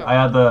 I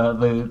had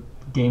the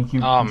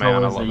GameCube Oh controllers man, I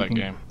that love you that can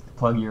game.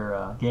 plug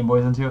your Game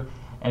Boys into,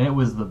 and it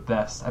was the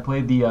best. I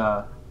played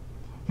the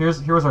here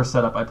was our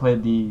setup. I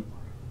played the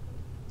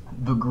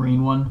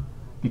green one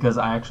because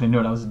I actually knew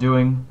what I was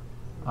doing.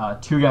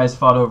 2 guys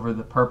fought over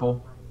the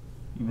purple,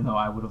 even though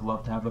I would have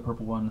loved to have the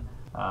purple one.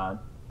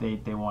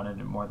 They wanted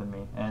it more than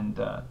me, and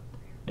it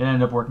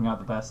ended up working out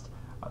the best.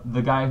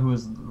 The guy who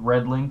was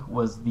Red Link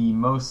was the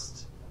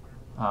most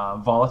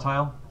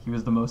volatile. He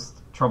was the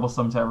most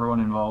troublesome to everyone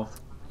involved.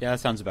 Yeah, that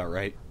sounds about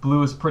right. Blue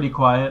was pretty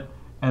quiet,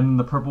 and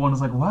the purple one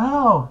was like,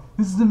 "Wow,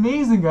 this is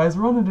amazing, guys!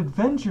 We're on an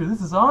adventure.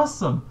 This is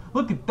awesome.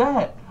 Look at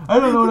that! I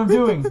don't know what I'm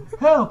doing.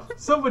 Help!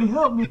 Somebody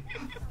help me!"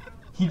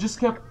 He just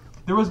kept.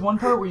 There was one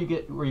part where you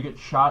get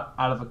shot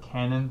out of a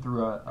cannon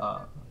through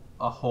a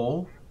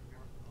hole,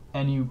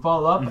 and you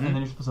fall up, and then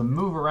you're supposed to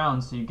move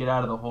around so you get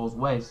out of the hole's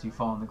way, so you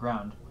fall on the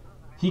ground.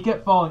 He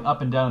kept falling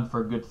up and down for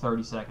a good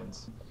 30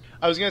 seconds.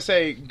 I was going to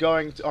say,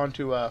 going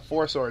onto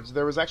Four Swords,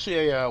 there was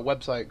actually a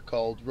website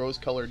called Rose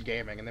Colored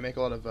Gaming, and they make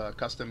a lot of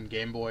custom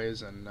Game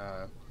Boys and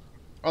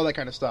all that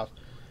kind of stuff.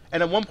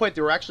 And at one point,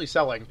 they were actually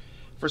selling,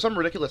 for some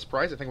ridiculous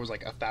price, I think it was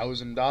like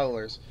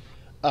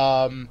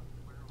 $1,000,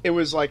 it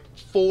was like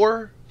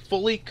 4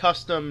 fully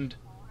customed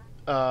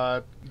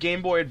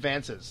Game Boy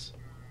Advances.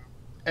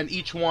 And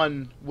each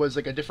one was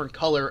like a different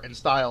color and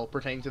style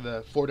pertaining to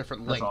the 4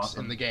 different That's links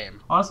awesome. in the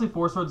game. Honestly,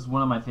 Four Swords is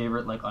one of my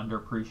favorite,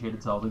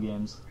 underappreciated Zelda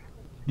games.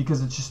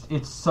 Because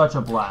it's such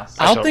a blast.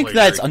 I don't totally think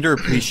that's agree.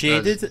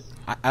 underappreciated.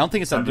 I don't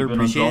think it's Have you been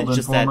on underappreciated. Zelda It's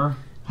just that Informer?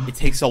 it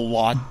takes a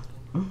lot.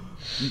 I'm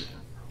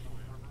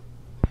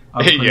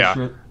pretty Yeah,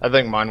 sure, I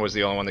think mine was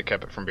the only one that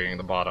kept it from being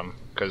the bottom.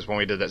 Because when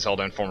we did that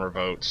Zelda Informer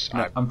votes,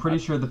 I'm pretty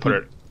sure the put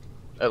it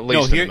at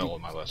least here- in the middle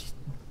of my list.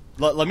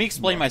 Let me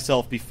explain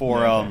myself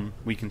before Yeah, okay.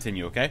 we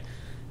continue, okay?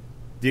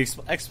 The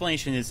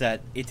explanation is that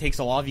it takes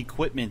a lot of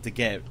equipment to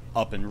get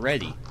up and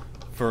ready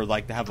for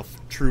to have a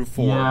true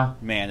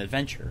 4-man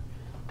adventure.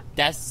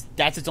 That's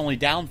its only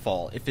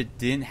downfall. If it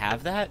didn't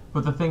have that,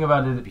 But the thing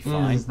about it be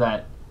fine. is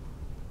that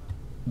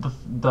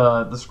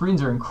the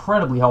screens are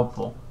incredibly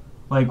helpful.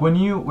 Like when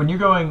you're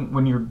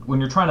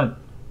trying to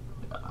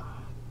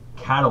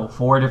cattle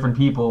 4 different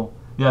people.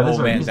 Yeah, these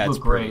man, these that's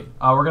look great.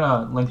 We're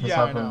gonna link this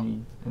Yeah, up I know.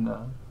 in the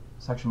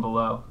section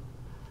below,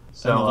 In the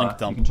so link you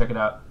dump. can check it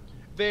out.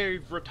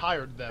 They've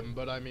retired them,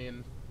 but I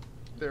mean,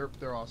 they're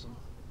awesome.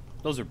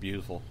 those are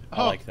beautiful.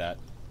 I Oh. like that.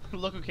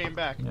 Look who came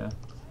back. Yeah,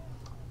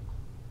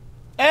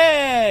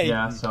 Hey!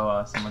 yeah.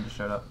 So someone just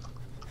showed up.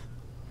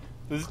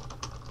 Does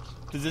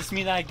this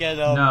mean I get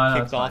No,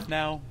 kicked it's off fine.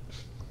 now?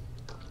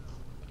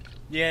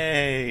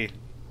 Yay!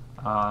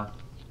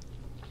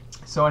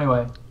 So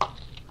anyway,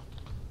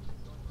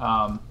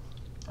 I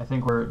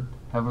think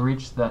have we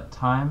reached that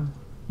time?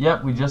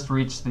 Yep, we just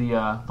reached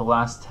the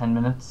last 10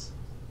 minutes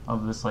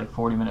of this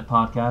 40-minute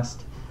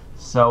podcast.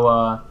 So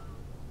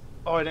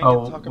Oh, I didn't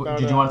get to talk about.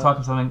 did you want to talk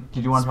about something?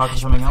 Did you want to talk about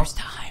something else?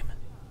 Time.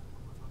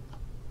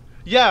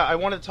 Yeah, I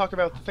wanted to talk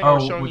about the thing I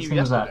was showing which you thing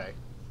was that? yesterday.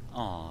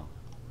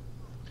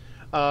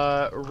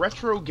 Aw.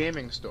 Retro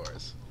gaming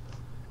stores,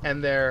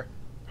 and their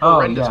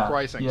horrendous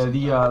pricing. Yeah,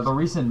 sometimes. the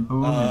recent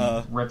boom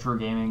Uh, in retro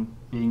gaming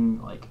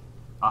being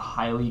a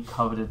highly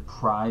coveted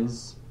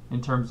prize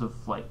in terms of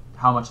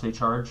how much they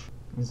charge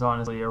is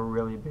honestly a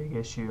really big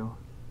issue.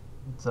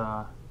 It's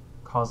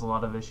caused a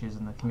lot of issues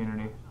in the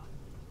community.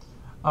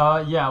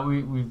 Yeah,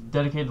 we've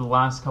dedicated the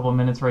last couple of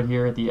minutes right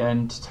here at the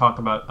end to talk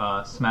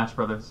about Smash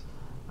Brothers.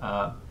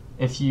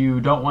 If you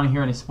don't want to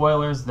hear any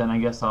spoilers, then I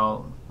guess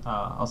I'll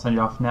send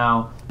you off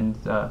now and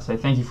say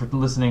thank you for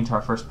listening to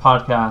our first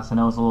podcast. I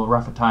know it's a little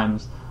rough at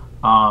times,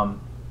 but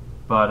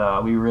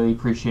we really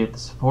appreciate the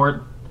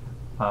support.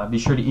 Be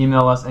sure to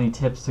email us any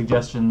tips,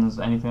 suggestions,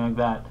 anything like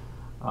that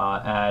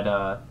at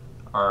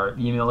our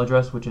email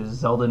address, which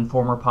is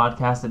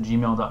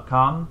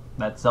zeldainformerpodcast@gmail.com.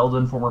 That's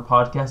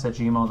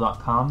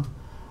zeldainformerpodcast@gmail.com.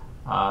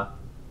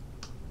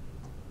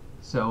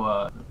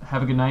 So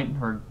have a good night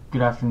or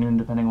good afternoon,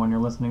 depending on when you're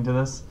listening to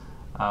this.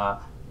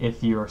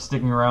 If you're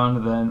sticking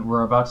around, then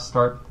we're about to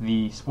start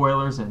the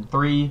spoilers in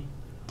 3,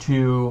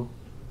 2,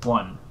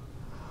 1.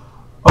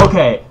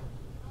 Okay.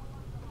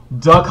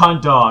 Duck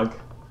Hunt Dog.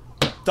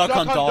 Duck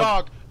Hunt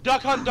Dog.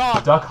 Duck Hunt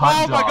Dog! Duck Hunt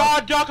Oh my Dog.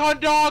 god, Duck Hunt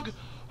Dog!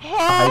 The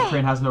hype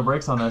train has no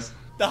brakes on this.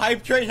 The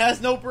hype train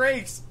has no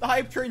brakes. The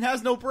hype train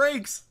has no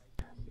brakes.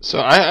 So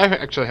I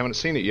actually haven't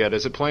seen it yet.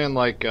 Is it playing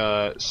like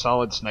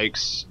Solid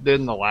Snakes did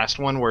in the last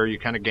one, where you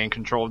kind of gain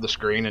control of the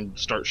screen and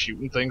start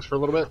shooting things for a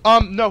little bit?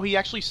 No, he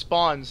actually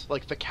spawns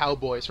like the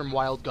cowboys from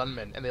Wild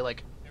Gunman, and they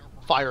like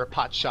fire a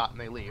pot shot and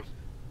they leave.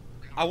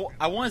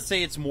 I want to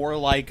say it's more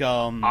like The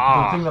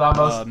thing that I'm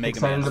most Mega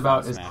excited Man's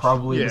about Final is Smash.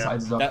 probably Yeah.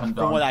 besides Duck Hunt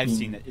Dog From what I've being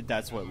seen,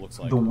 that's what it looks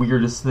like. the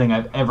weirdest thing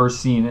I've ever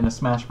seen in a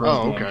Smash Bros.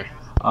 Oh, game.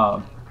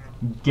 okay.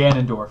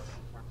 Ganondorf.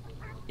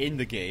 In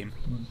the game.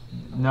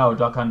 No,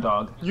 Duck Hunt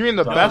Dog. You mean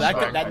the No,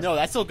 best?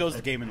 That still goes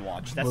to Game &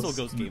 Watch. That still Let's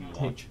goes to Game &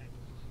 take- Watch.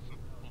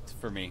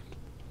 For me.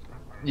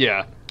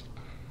 Yeah.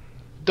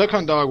 Duck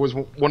Hunt Dog was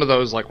one of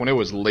those, like, when it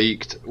was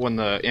leaked, when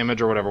the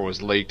image or whatever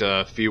was leaked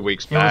a few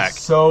weeks It back. was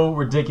so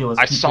ridiculous.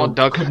 I saw People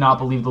Duck- could not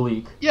believe the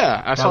leak.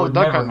 Yeah, I saw would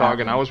Duck never Hunt Dog,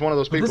 happen. and I was one of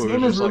those But people this who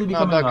game was is just really like,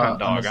 no, becoming Duck a Hunt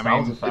Dog. I mean,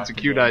 nostalgia it's a factor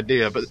cute game.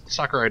 idea, but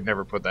Sakurai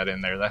never put that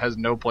in there. That has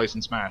no place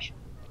in Smash.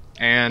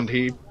 And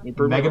he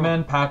proved Mega me wrong.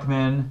 Man,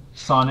 Pac-Man,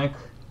 Sonic,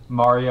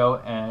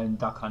 Mario, and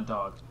Duck Hunt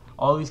Dog.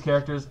 All these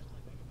characters.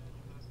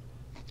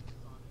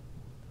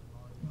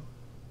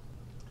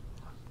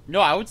 No,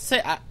 I would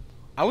say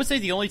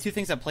the only two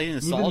things I played in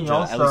Even nostalgia, the at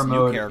All-Star least new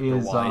mode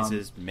character-wise, is,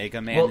 is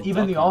Mega Man. Well, and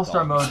even Duck the Hunt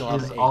All-Star Dog. mode Still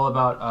have is eight. all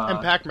about And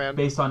Pac-Man.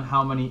 based on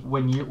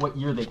what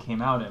year they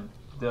came out in.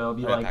 They'll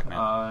be Oh, yeah, like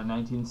Pac-Man.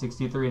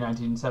 1963,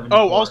 1974.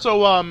 Oh, also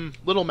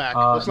Little Mac.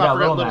 Let's not forget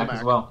Little Little Mac Mac.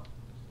 as well.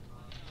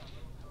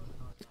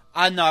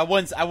 No, I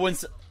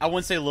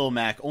wouldn't say Lil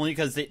Mac, only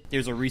because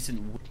there's a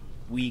recent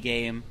Wii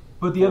game.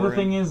 But the other for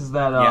thing him. is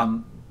that Yeah.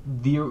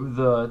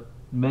 the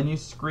menu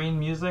screen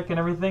music and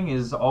everything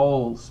is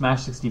all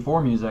Smash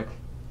 64 music.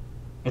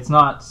 It's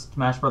not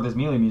Smash Brothers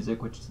Melee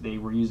music, which they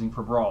were using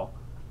for Brawl.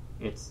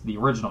 It's the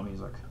original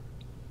music.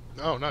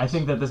 Oh, nice. I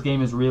think that this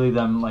game is really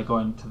them like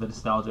going to the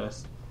nostalgia,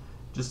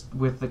 just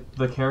with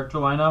the character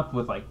lineup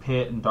with like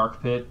Pit and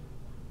Dark Pit,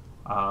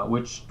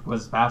 which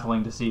was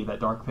baffling to see that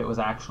Dark Pit was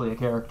actually a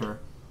character,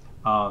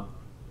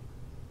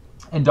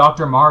 and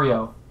Dr.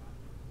 Mario,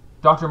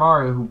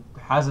 who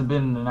hasn't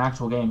been in an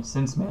actual game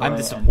since Melee. I'm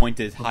and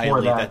disappointed before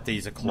highly that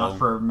he's a clone. Not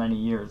for many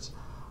years.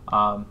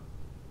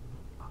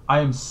 I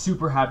am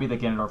super happy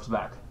that Ganondorf's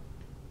back.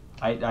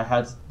 I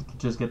had to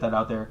just get that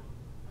out there.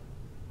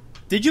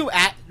 Did you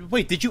actually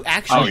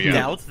Oh, yeah.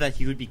 doubt that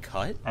he would be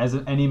cut? As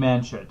any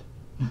man should.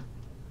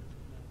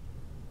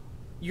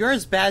 You're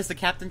as bad as the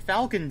Captain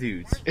Falcon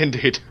dudes.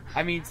 Indeed.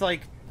 I mean, it's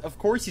like, of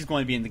course he's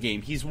going to be in the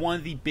game. He's one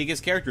of the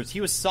biggest characters.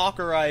 He was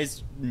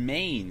Sakurai's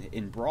main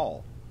in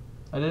Brawl.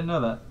 I didn't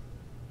know that.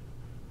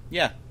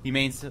 Yeah, he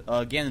mains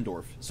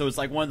Ganondorf. So it's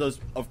like one of those,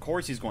 of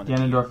course he's going to be.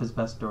 Ganondorf is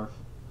best dwarf.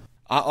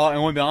 I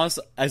want to be honest,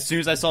 as soon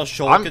as I saw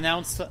Shulk I'm-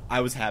 announced, I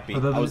was happy. For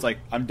those I was of- like,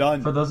 I'm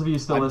done. For those of you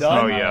still I'm listening,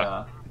 done. Oh,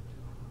 yeah.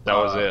 That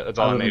was it. That's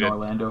all I live in needed.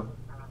 Orlando,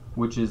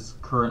 which is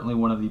currently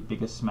one of the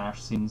biggest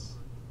Smash scenes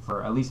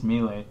for at least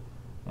Melee,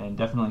 and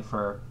definitely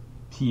for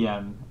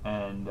PM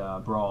and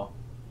Brawl.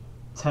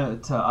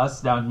 To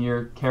us down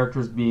here,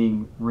 characters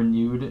being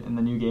renewed in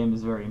the new game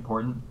is very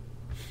important.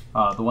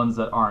 The ones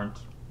that aren't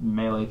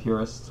Melee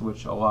purists,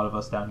 which a lot of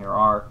us down here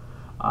are,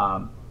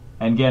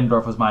 and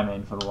Ganondorf was my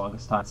main for the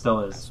longest time.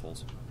 Still is,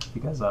 Assholes.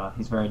 because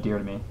he's very dear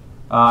to me.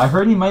 I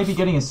heard he might be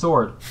getting a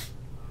sword.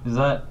 Is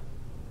that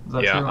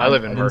Yeah, true? I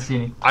live in didn't see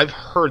any. I've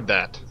heard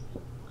that.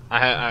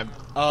 I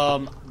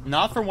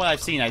Not from what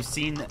I've seen. I've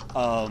seen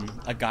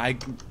a guy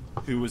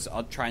who was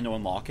trying to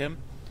unlock him.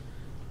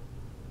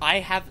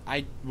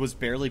 I was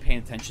barely paying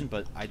attention,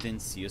 but I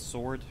didn't see a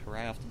sword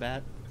right off the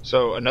bat.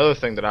 So another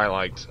thing that I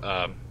liked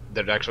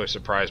that actually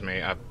surprised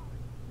me,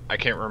 I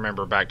can't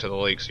remember back to the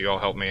leak, so y'all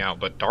help me out,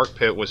 but Dark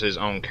Pit was his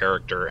own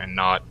character and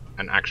not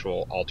an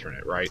actual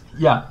alternate, right?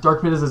 Yeah,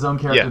 Dark Pit is his own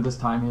character Yeah. this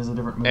time. He has a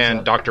different moveset.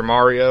 And Dr.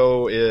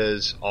 Mario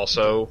is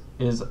also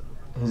is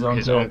his own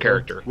his character, own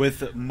character.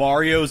 With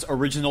Mario's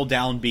original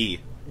down B.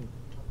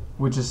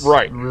 which is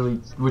Right.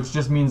 which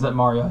just means that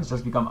Mario has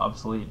just become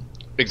obsolete.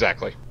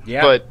 Exactly.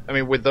 Yeah. But, I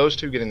mean, with those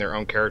two getting their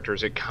own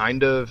characters,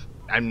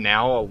 I'm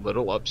now a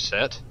little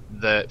upset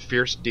that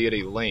Fierce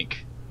Deity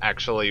Link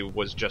actually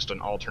was just an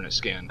alternate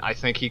skin. I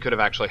think he could have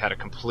actually had a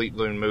complete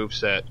new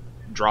moveset,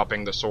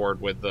 dropping the sword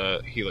with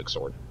the Helix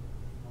sword.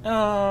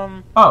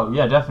 Oh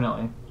yeah,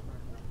 definitely.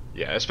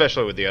 Yeah,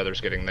 especially with the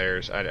others getting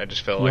theirs. I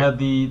just feel He like, had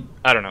the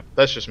I don't know,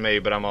 that's just me,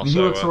 but I'm also...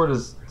 Helix sword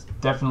is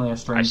definitely a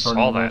strange I sword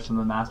saw in that. from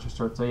the Master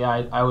Sword. So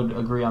yeah, I would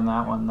agree on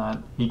that one, that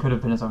he could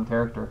have been his own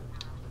character.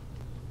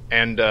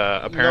 And No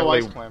apparently,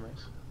 ice climbers.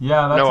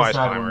 Yeah, that's no a ice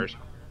sad climbers.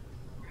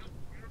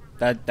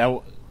 That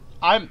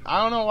I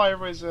don't know why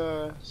everybody's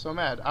so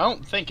mad. I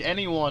don't think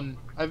anyone.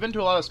 I've been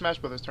to a lot of Smash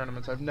Brothers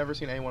tournaments. I've never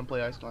seen anyone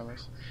play ice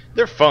climbers.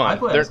 They're fun. I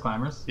play They're- Ice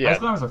Climbers. yeah. Ice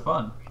Climbers are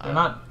fun. They're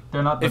not.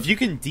 They're not. if you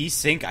can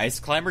desync ice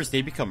climbers,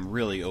 they become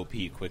really OP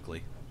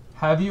quickly.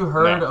 Have you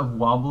heard No. of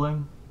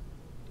wobbling?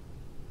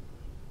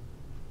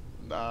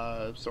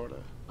 Sort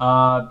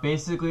of.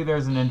 Basically,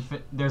 there's an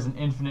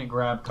infinite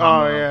grab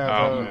combo. Oh, yeah,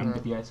 that oh, you yeah. can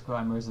get the Ice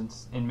Climbers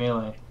in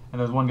Melee, and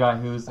there's one guy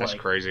who's That's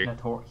like crazy.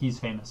 he's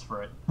famous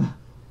for it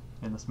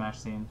in the Smash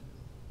scene.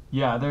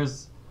 Yeah,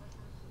 there's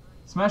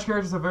Smash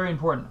characters are very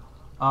important.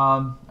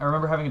 I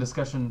remember having a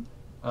discussion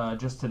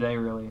just today,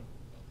 really,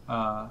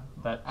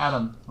 that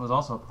Adam was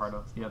also a part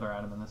of, the other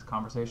Adam in this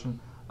conversation,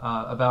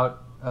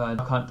 about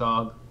Duck Hunt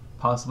Dog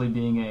possibly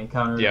being a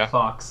counter to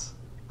Fox.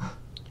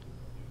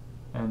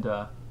 And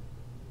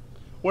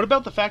what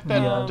about the fact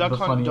that Duck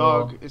Hunt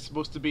Dog little... is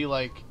supposed to be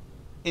like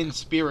in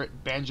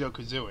spirit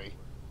Banjo-Kazooie?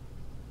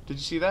 Did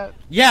you see that?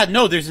 Yeah,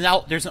 no, there's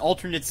an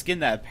alternate skin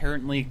that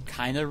apparently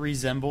kind of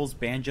resembles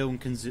Banjo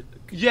and Kazooie.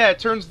 Yeah, it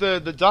turns the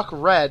duck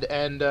red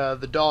and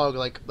the dog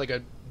like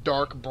a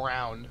dark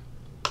brown,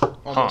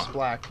 almost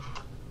black.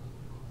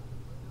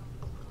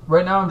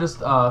 Right now, I'm just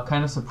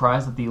kind of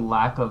surprised at the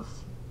lack of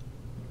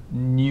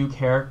new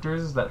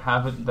characters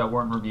that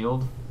weren't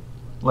revealed.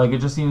 Like, it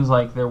just seems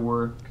like there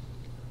were,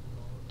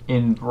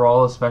 in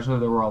Brawl especially,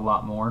 there were a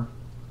lot more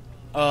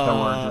that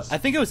were just I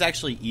think it was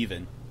actually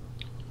even.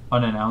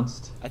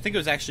 Unannounced. I think it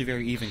was actually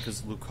very even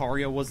because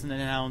Lucario wasn't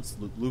announced,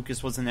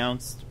 Lucas was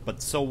announced, but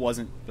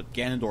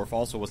Ganondorf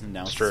also wasn't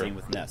announced. Same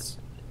with Ness,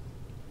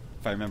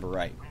 if I remember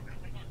right.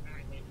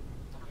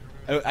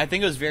 I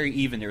think it was very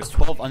even. There was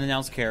 12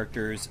 unannounced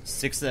characters,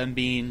 6 of them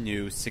being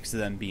new, 6 of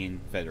them being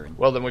veteran.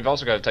 Well, then we've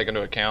also got to take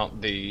into account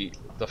the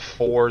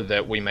 4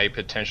 that we may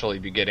potentially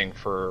be getting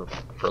for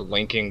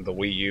linking the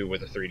Wii U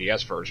with the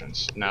 3DS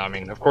versions. Now, I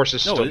mean, of course,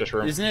 it's still just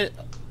room. Isn't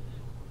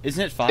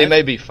it 5? It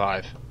may be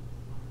 5.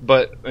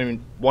 But, I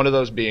mean, one of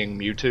those being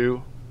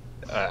Mewtwo,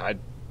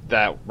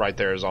 that right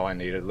there is all I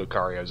needed.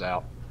 Lucario's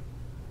out.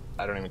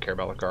 I don't even care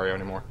about Lucario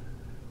anymore.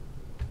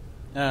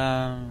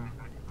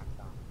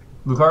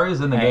 Lucario's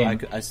in the game.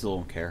 I still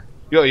don't care.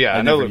 Oh, yeah,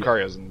 I know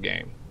Lucario's in the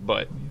game,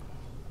 but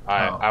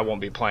I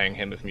won't be playing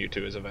him if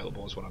Mewtwo is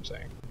available, is what I'm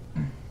saying.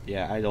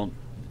 Yeah, I don't...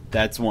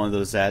 That's one of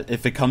those that,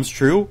 if it comes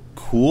true,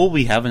 cool,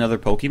 we have another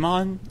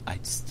Pokemon. I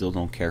still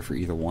don't care for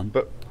either one.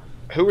 But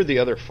who are the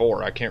other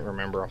 4? I can't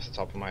remember off the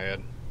top of my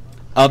head.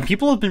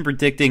 People have been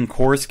predicting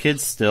Chorus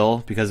Kids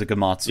still because of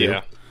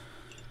Gamatsu.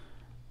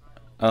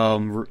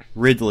 Yeah.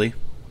 Ridley.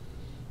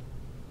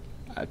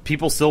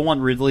 People still want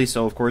Ridley,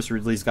 so of course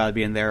Ridley's got to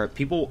be in there.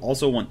 People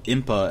also want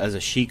Impa as a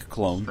Sheik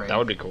clone. That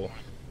would be cool.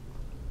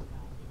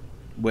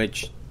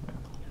 Which,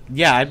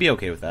 yeah, I'd be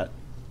okay with that.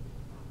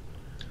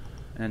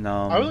 And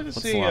I would like to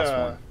see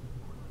one?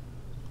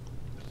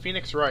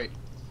 Phoenix Wright.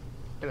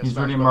 He's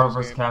already in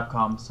Marvel vs.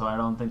 Capcom, so I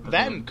don't think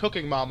that and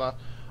Cooking Mama.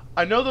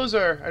 I know those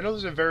are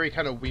very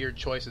kind of weird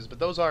choices, but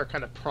those are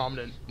kind of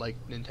prominent, like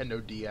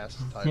Nintendo DS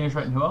type. Phoenix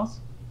Wright and who else?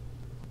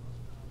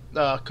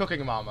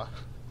 Cooking Mama.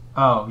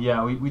 Oh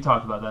yeah, we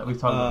talked about that. We've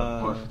talked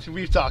about that before.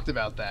 We've talked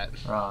about that.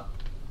 I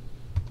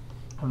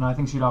don't know. I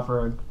think she'd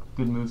offer a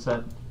good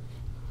moveset.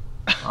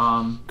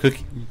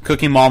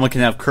 Cooking Mama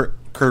can have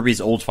Kirby's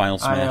old Final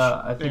Smash.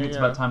 I think it's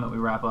about time that we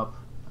wrap up.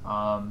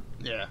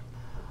 Yeah.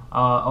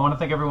 I want to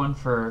thank everyone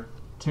for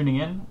tuning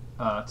in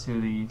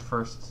to the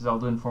first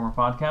Zelda Informer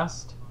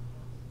podcast.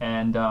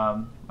 And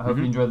I hope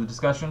you enjoyed the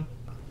discussion.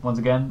 Once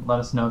again, let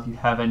us know if you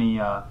have any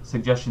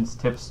suggestions,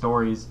 tips,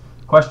 stories,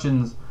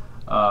 questions,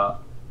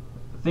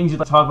 things you'd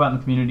like to talk about in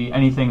the community,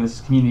 anything. This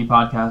is a community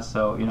podcast,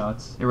 so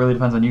it really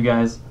depends on you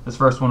guys. This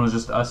first one was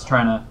just us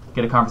trying to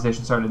get a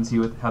conversation started and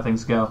see how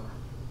things go.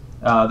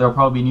 There'll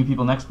probably be new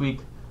people next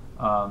week,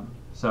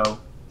 so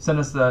send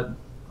us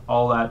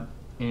all that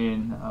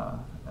in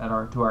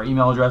to our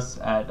email address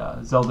at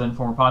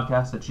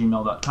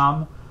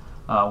zeldainformerpodcast@gmail.com.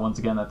 Once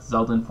again, that's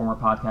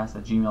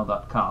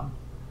zeldainformerpodcast@gmail.com.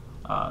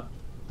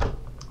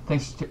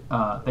 Thanks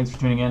for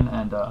tuning in,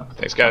 and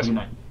thanks, guys. Good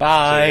night.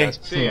 Bye.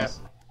 See you guys.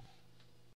 See ya.